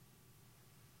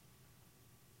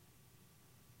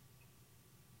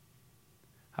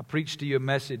 I preached to you a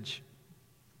message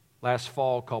last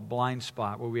fall called Blind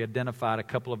Spot, where we identified a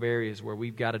couple of areas where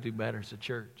we've got to do better as a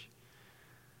church.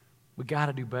 We've got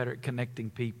to do better at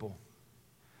connecting people,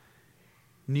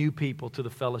 new people to the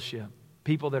fellowship,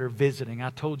 people that are visiting.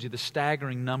 I told you the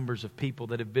staggering numbers of people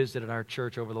that have visited our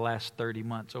church over the last 30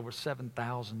 months. Over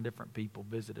 7,000 different people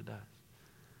visited us.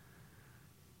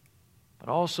 But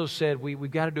I also said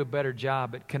we've got to do a better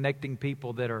job at connecting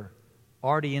people that are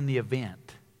already in the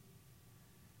event.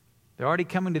 They're already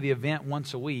coming to the event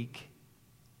once a week,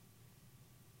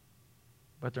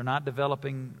 but they're not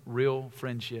developing real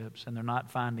friendships and they're not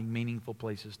finding meaningful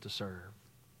places to serve.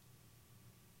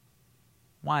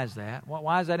 Why is that?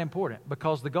 Why is that important?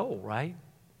 Because the goal, right?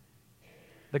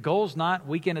 The goal's not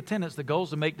weekend attendance. The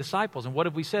goal's to make disciples. And what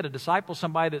have we said? A disciple is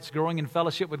somebody that's growing in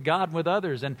fellowship with God and with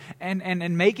others.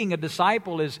 And making a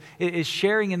disciple is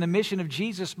sharing in the mission of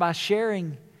Jesus by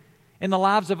sharing in the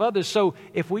lives of others. So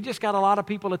if we just got a lot of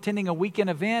people attending a weekend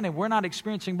event and we're not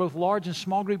experiencing both large and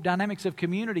small group dynamics of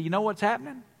community, you know what's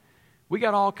happening? We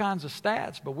got all kinds of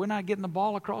stats, but we're not getting the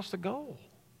ball across the goal.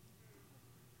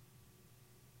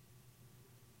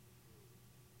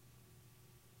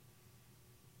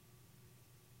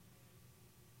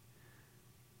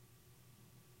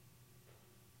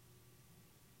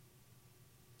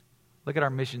 Look at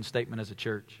our mission statement as a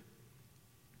church.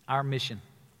 Our mission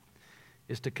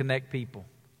is to connect people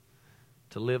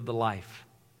to live the life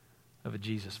of a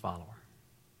Jesus follower.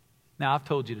 Now, I've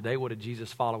told you today what a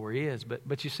Jesus follower is,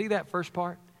 but you see that first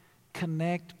part?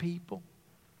 Connect people.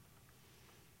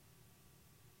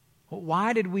 Well,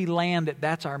 why did we land that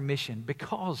that's our mission?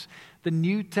 Because the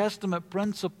New Testament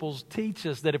principles teach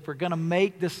us that if we're going to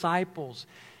make disciples,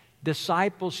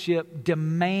 discipleship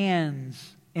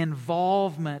demands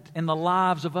involvement in the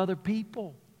lives of other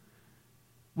people.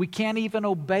 We can't even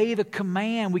obey the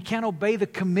command. We can't obey the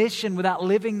commission without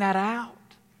living that out.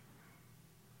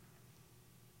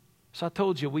 So I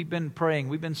told you, we've been praying.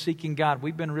 We've been seeking God.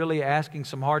 We've been really asking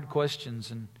some hard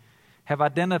questions and have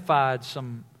identified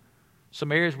some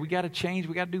areas we got to change.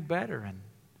 We got to do better. And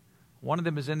one of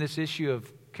them is in this issue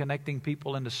of connecting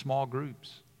people into small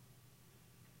groups.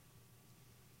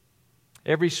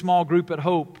 Every small group at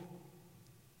Hope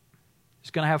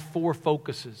is going to have 4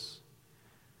 focuses.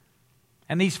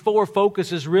 And these 4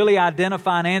 focuses really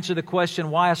identify and answer the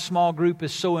question why a small group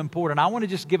is so important. I want to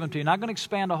just give them to you. I'm not going to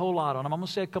expand a whole lot on them. I'm going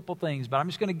to say a couple things, but I'm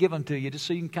just going to give them to you just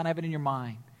so you can kind of have it in your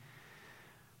mind.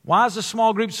 Why is a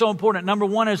small group so important? Number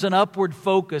 1 is an upward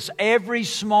focus. Every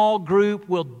small group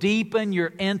will deepen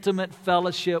your intimate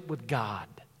fellowship with God.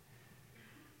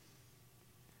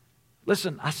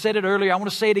 Listen, I said it earlier. I want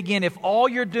to say it again. If all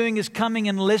you're doing is coming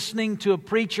and listening to a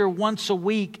preacher once a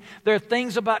week, there are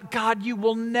things about God you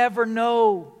will never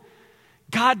know.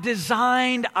 God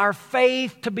designed our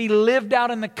faith to be lived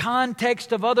out in the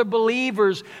context of other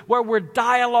believers where we're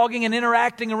dialoguing and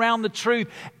interacting around the truth.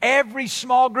 Every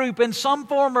small group in some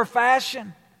form or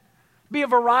fashion, be a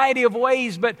variety of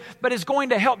ways, but it's going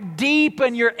to help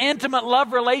deepen your intimate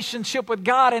love relationship with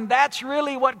God. And that's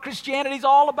really what Christianity is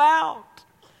all about.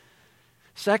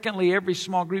 Secondly, every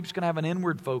small group is going to have an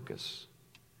inward focus.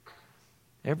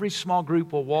 Every small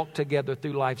group will walk together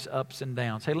through life's ups and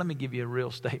downs. Hey, let me give you a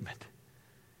real statement.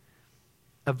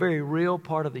 A very real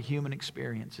part of the human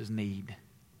experience is need.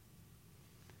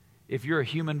 If you're a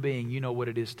human being, you know what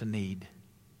it is to need.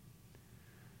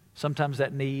 Sometimes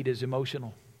that need is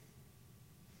emotional.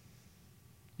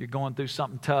 You're going through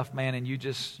something tough, man, and you're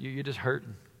just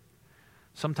hurting.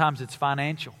 Sometimes it's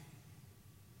financial.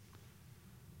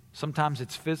 Sometimes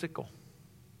it's physical.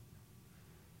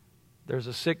 There's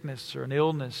a sickness or an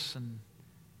illness and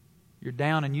you're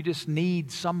down and you just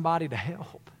need somebody to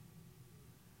help.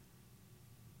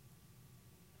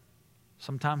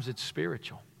 Sometimes it's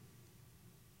spiritual.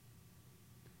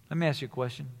 Let me ask you a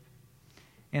question.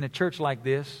 In a church like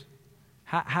this,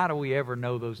 how do we ever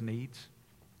know those needs?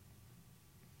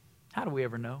 How do we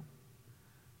ever know?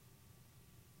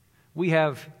 We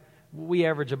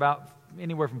average about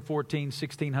anywhere from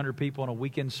 1,600 people in a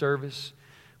weekend service.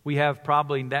 We have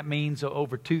probably, that means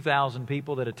over 2,000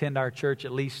 people that attend our church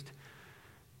at least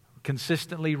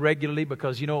consistently, regularly,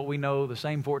 because you know what we know, the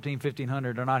same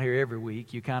 1,500 are not here every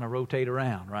week. You kind of rotate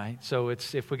around, right? So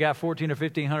if we got 1,400 or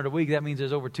 1,500 a week, that means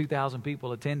there's over 2,000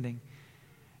 people attending.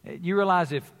 You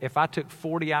realize if I took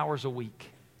 40 hours a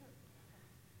week,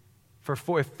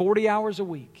 if 40 hours a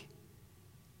week,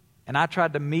 and I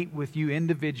tried to meet with you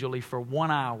individually for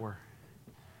 1 hour,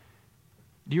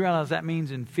 do you realize that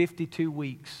means in 52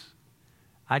 weeks,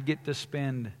 I'd get to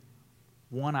spend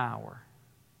 1 hour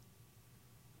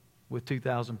with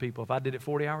 2,000 people if I did it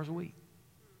 40 hours a week?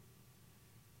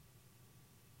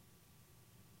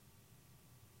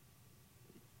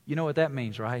 You know what that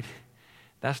means, right?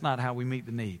 That's not how we meet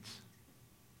the needs.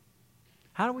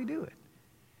 How do we do it?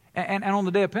 And on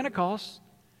the day of Pentecost,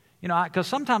 you know, because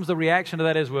sometimes the reaction to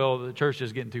that is, well, the church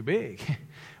is getting too big.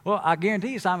 Well, I guarantee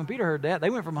you Simon Peter heard that. They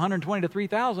went from 120 to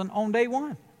 3,000 on day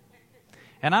 1.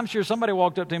 And I'm sure somebody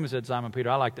walked up to him and said, Simon Peter,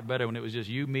 I liked it better when it was just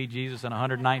you, me, Jesus, and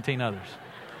 119 others.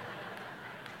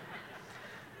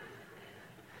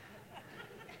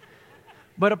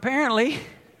 But apparently,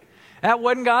 that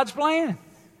wasn't God's plan.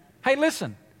 Hey,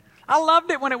 listen, I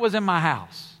loved it when it was in my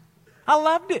house. I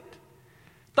loved it.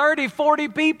 30, 40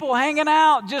 people hanging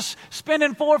out, just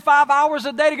spending 4 or 5 hours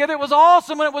a day together. It was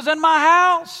awesome when it was in my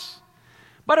house.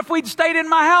 But if we'd stayed in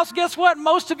my house, guess what?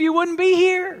 Most of you wouldn't be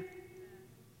here.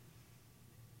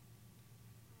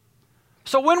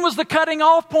 So when was the cutting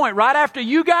off point? Right after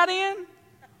you got in?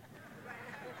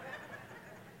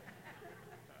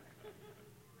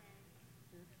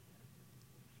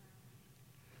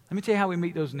 Let me tell you how we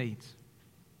meet those needs.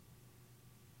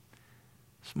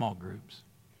 Small groups.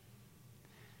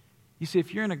 You see,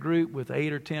 if you're in a group with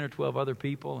 8 or 10 or 12 other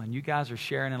people and you guys are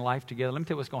sharing in life together, let me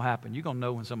tell you what's going to happen. You're going to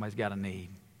know when somebody's got a need.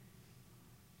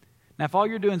 Now, if all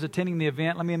you're doing is attending the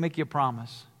event, let me make you a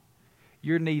promise.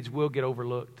 Your needs will get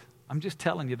overlooked. I'm just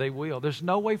telling you, they will. There's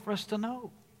no way for us to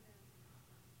know.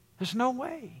 There's no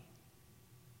way.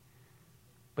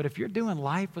 But if you're doing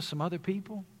life with some other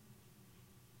people,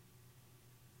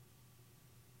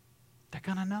 they're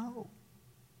going to know.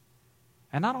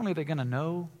 And not only are they going to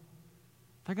know,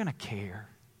 they're going to care.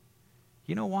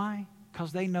 You know why?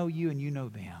 Because they know you and you know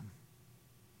them.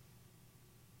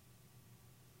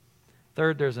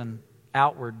 Third, there's an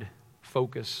outward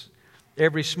focus.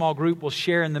 Every small group will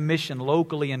share in the mission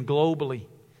locally and globally.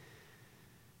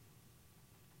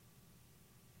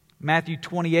 Matthew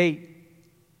 28,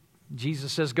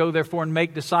 Jesus says, go therefore and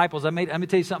make disciples. Let me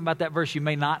tell you something about that verse you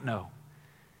may not know.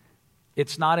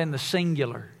 It's not in the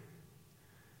singular.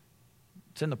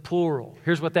 It's in the plural.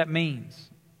 Here's what that means.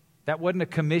 That wasn't a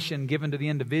commission given to the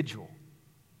individual.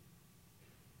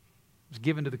 It was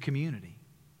given to the community.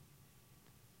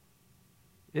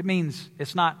 It means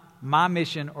it's not my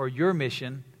mission or your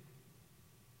mission.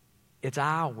 It's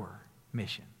our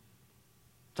mission.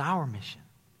 It's our mission.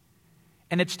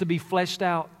 And it's to be fleshed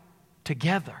out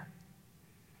together.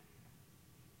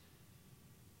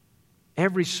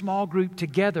 Every small group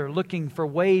together looking for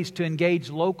ways to engage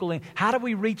locally. How do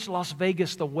we reach Las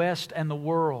Vegas, the West, and the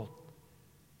world?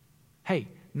 Hey,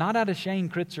 not out of Shane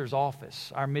Kritzer's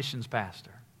office, our missions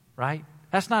pastor, right?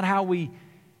 That's not how we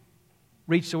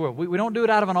reach the world. We don't do it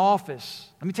out of an office.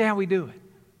 Let me tell you how we do it.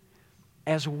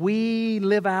 As we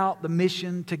live out the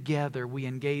mission together, we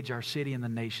engage our city and the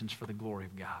nations for the glory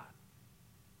of God.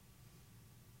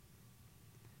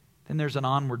 Then there's an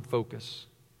onward focus.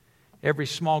 Every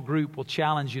small group will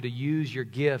challenge you to use your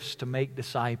gifts to make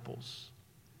disciples.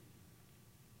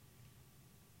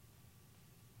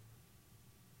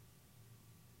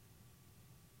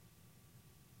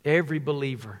 Every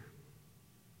believer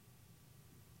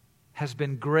has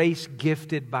been grace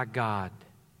gifted by God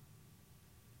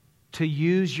to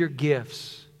use your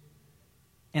gifts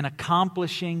in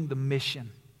accomplishing the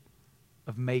mission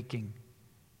of making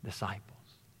disciples.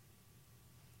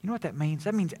 You know what that means?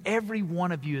 That means every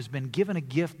one of you has been given a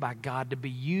gift by God to be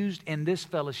used in this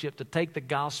fellowship to take the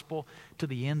gospel to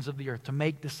the ends of the earth, to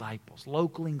make disciples,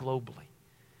 locally and globally.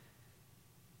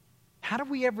 How do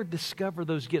we ever discover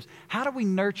those gifts? How do we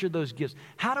nurture those gifts?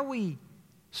 How do we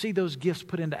see those gifts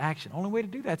put into action? Only way to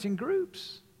do that's in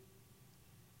groups.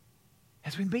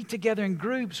 As we meet together in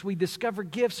groups, we discover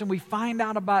gifts and we find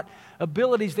out about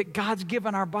abilities that God's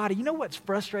given our body. You know what's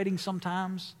frustrating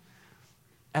sometimes?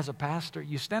 As a pastor,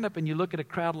 you stand up and you look at a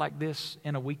crowd like this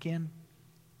in a weekend.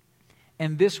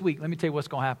 And this week, let me tell you what's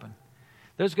going to happen.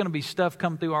 There's going to be stuff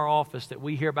come through our office that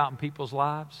we hear about in people's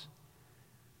lives.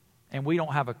 And we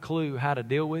don't have a clue how to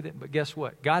deal with it. But guess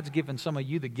what? God's given some of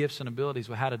you the gifts and abilities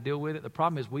with how to deal with it. The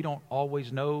problem is we don't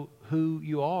always know who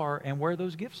you are and where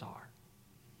those gifts are.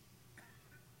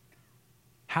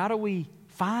 How do we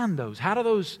find those? How do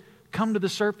those come to the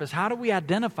surface? How do we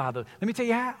identify those? Let me tell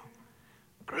you how.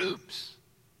 Groups.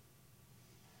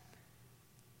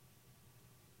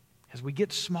 As we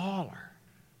get smaller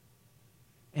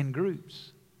in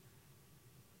groups,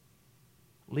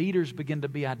 leaders begin to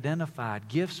be identified.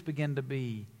 Gifts begin to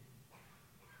be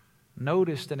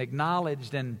noticed and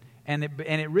acknowledged. And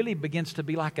it really begins to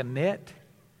be like a net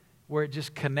where it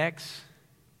just connects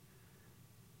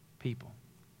people.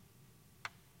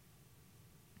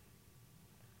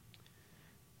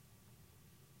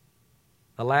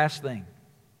 The last thing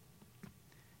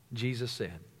Jesus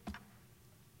said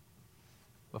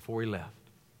before he left: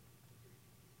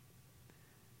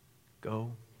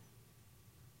 go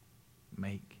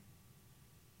make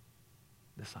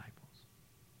disciples.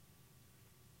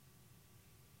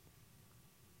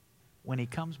 When he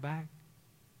comes back,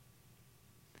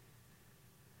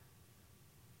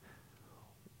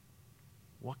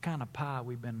 what kind of pie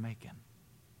we've been making?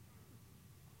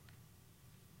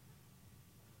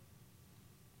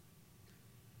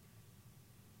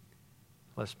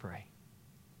 Let's pray.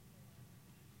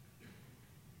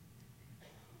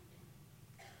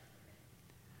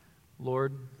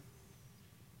 Lord,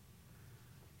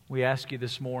 we ask you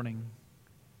this morning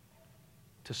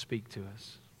to speak to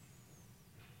us.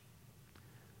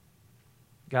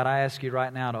 God, I ask you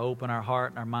right now to open our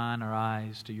heart and our mind, our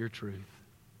eyes to your truth.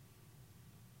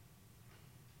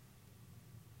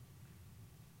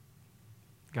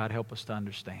 God, help us to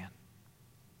understand.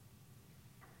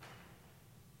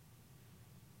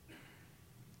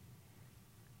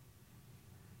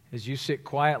 As you sit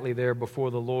quietly there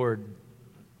before the Lord,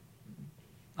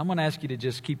 I'm going to ask you to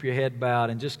just keep your head bowed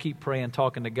and just keep praying,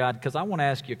 talking to God, because I want to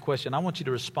ask you a question. I want you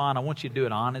to respond. I want you to do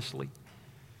it honestly.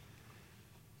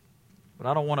 But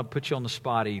I don't want to put you on the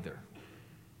spot either.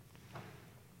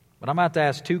 But I'm about to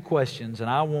ask two questions, and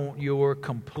I want your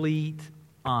complete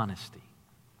honesty.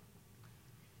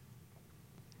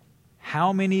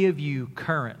 How many of you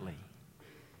currently,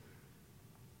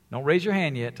 don't raise your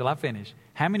hand yet till I finish,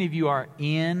 how many of you are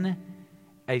in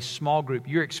a small group?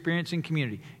 You're experiencing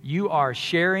community. You are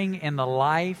sharing in the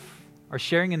life or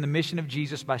sharing in the mission of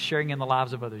Jesus by sharing in the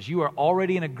lives of others. You are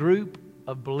already in a group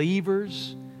of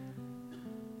believers.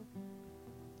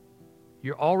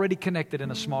 You're already connected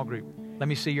in a small group. Let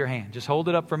me see your hand. Just hold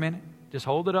it up for a minute. Just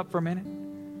hold it up for a minute.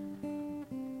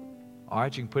 All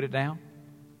right, you can put it down.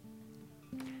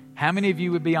 How many of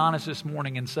you would be honest this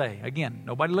morning and say, again,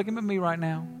 nobody looking at me right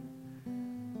now,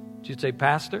 you'd say,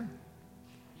 Pastor,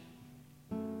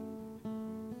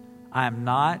 I am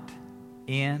not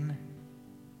in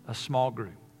a small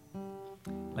group.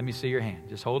 Let me see your hand.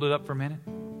 Just hold it up for a minute.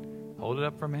 Hold it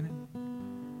up for a minute.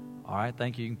 All right,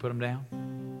 thank you. You can put them down.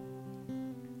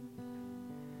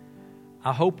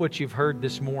 I hope what you've heard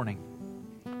this morning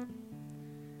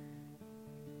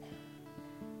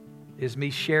is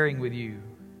me sharing with you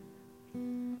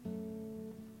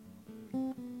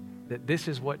that this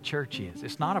is what church is.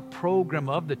 It's not a program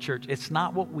of the church. It's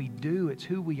not what we do. It's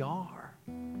who we are.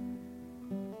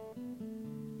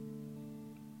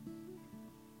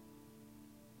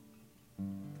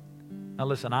 Now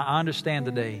listen, I understand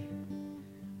today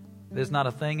there's not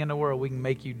a thing in the world we can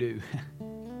make you do.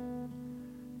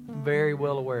 I'm very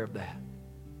well aware of that.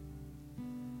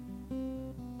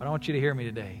 But I want you to hear me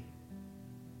today.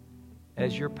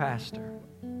 As your pastor,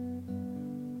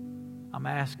 I'm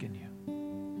asking you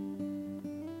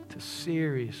to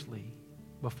seriously,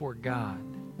 before God,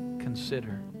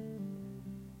 consider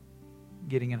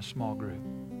getting in a small group.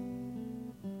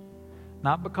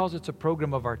 Not because it's a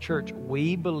program of our church.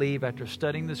 We believe, after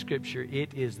studying the Scripture,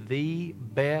 it is the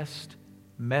best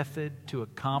method to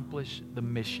accomplish the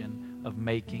mission of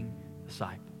making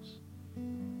disciples.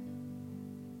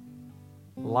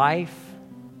 Life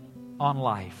on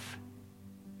life